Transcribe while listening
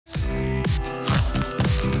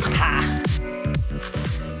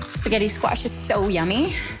Spaghetti squash is so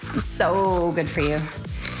yummy and so good for you.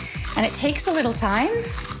 And it takes a little time,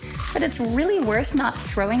 but it's really worth not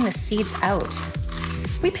throwing the seeds out.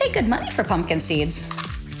 We pay good money for pumpkin seeds.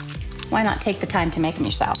 Why not take the time to make them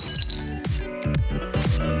yourself?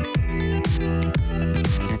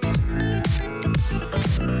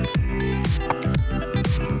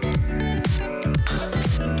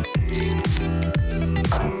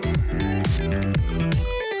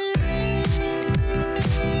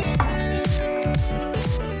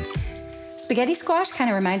 Spaghetti squash kind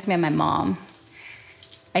of reminds me of my mom.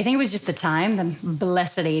 I think it was just the time, the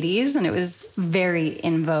blessed 80s, and it was very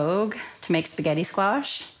in vogue to make spaghetti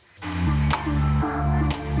squash.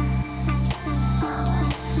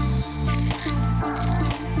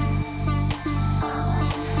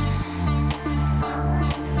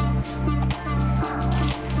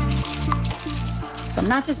 So I'm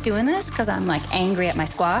not just doing this because I'm like angry at my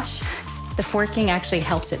squash. The forking actually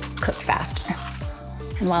helps it cook faster.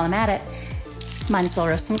 And while I'm at it, might as well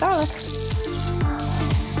roast some garlic.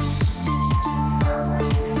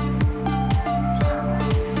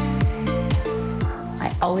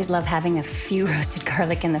 I always love having a few roasted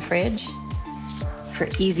garlic in the fridge for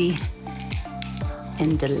easy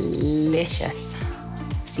and delicious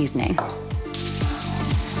seasoning.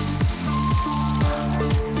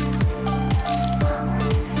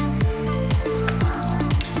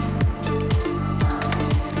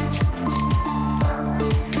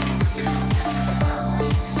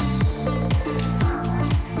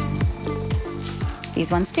 These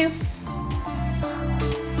ones too.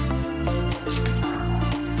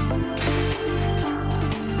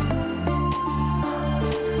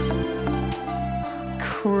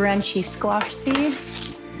 Crunchy squash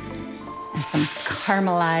seeds and some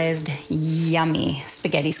caramelized, yummy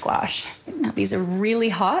spaghetti squash. Now these are really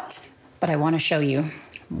hot, but I want to show you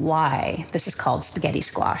why this is called spaghetti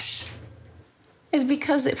squash. It's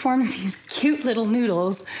because it forms these cute little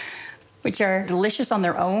noodles, which are delicious on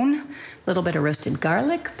their own. A little bit of roasted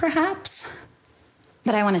garlic, perhaps.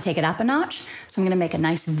 But I want to take it up a notch, so I'm going to make a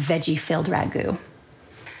nice veggie-filled ragu.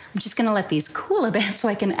 I'm just going to let these cool a bit so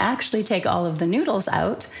I can actually take all of the noodles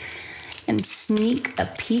out and sneak a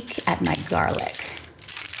peek at my garlic.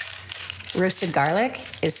 Roasted garlic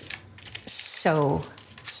is so,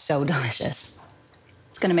 so delicious.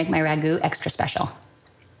 It's going to make my ragu extra special.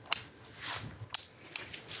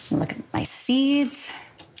 Look at my seeds.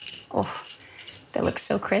 Oh, they look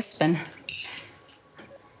so crisp and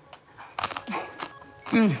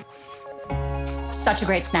such a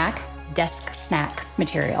great snack. Desk snack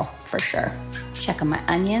material for sure. Check on my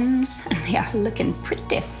onions, and they are looking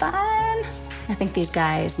pretty fine. I think these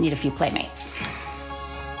guys need a few playmates.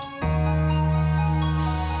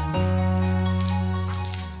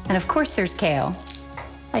 And of course there's kale.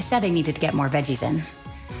 I said I needed to get more veggies in.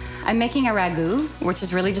 I'm making a ragu, which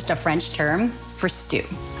is really just a French term for stew.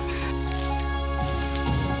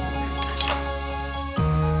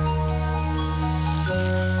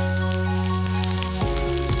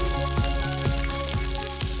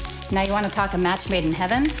 Now you want to talk a match made in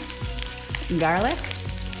heaven? Garlic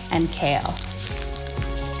and kale.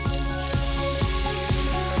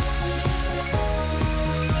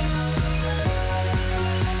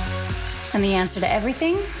 And the answer to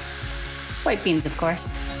everything? White beans, of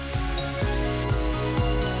course.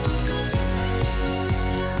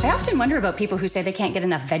 I often wonder about people who say they can't get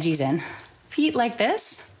enough veggies in. If you eat like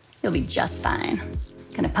this, you'll be just fine.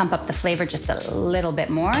 Gonna pump up the flavor just a little bit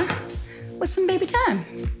more with some baby thyme.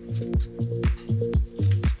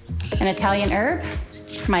 An Italian herb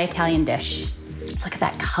for my Italian dish. Just look at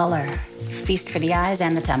that color. Feast for the eyes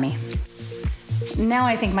and the tummy. Now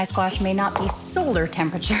I think my squash may not be solar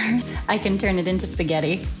temperatures. I can turn it into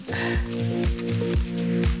spaghetti.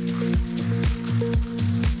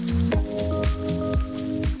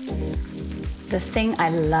 The thing I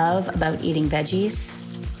love about eating veggies,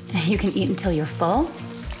 you can eat until you're full,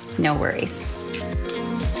 no worries.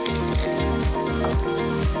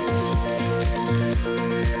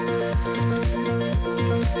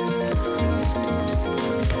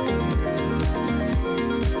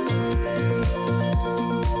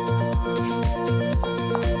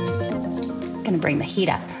 Gonna bring the heat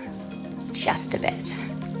up just a bit.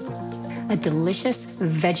 A delicious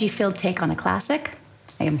veggie-filled take on a classic.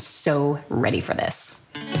 I am so ready for this.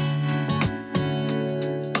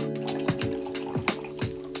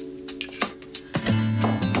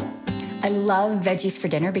 I love veggies for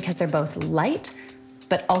dinner because they're both light,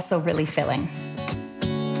 but also really filling.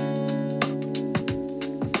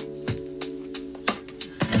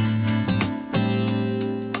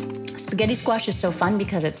 Spaghetti squash is so fun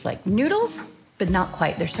because it's like noodles, but not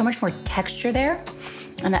quite. There's so much more texture there.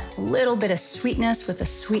 And that little bit of sweetness with the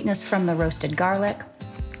sweetness from the roasted garlic.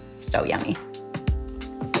 So yummy.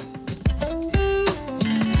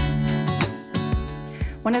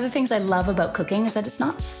 One of the things I love about cooking is that it's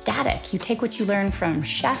not static. You take what you learn from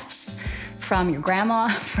chefs, from your grandma,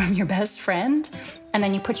 from your best friend, and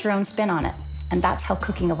then you put your own spin on it. And that's how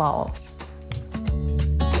cooking evolves.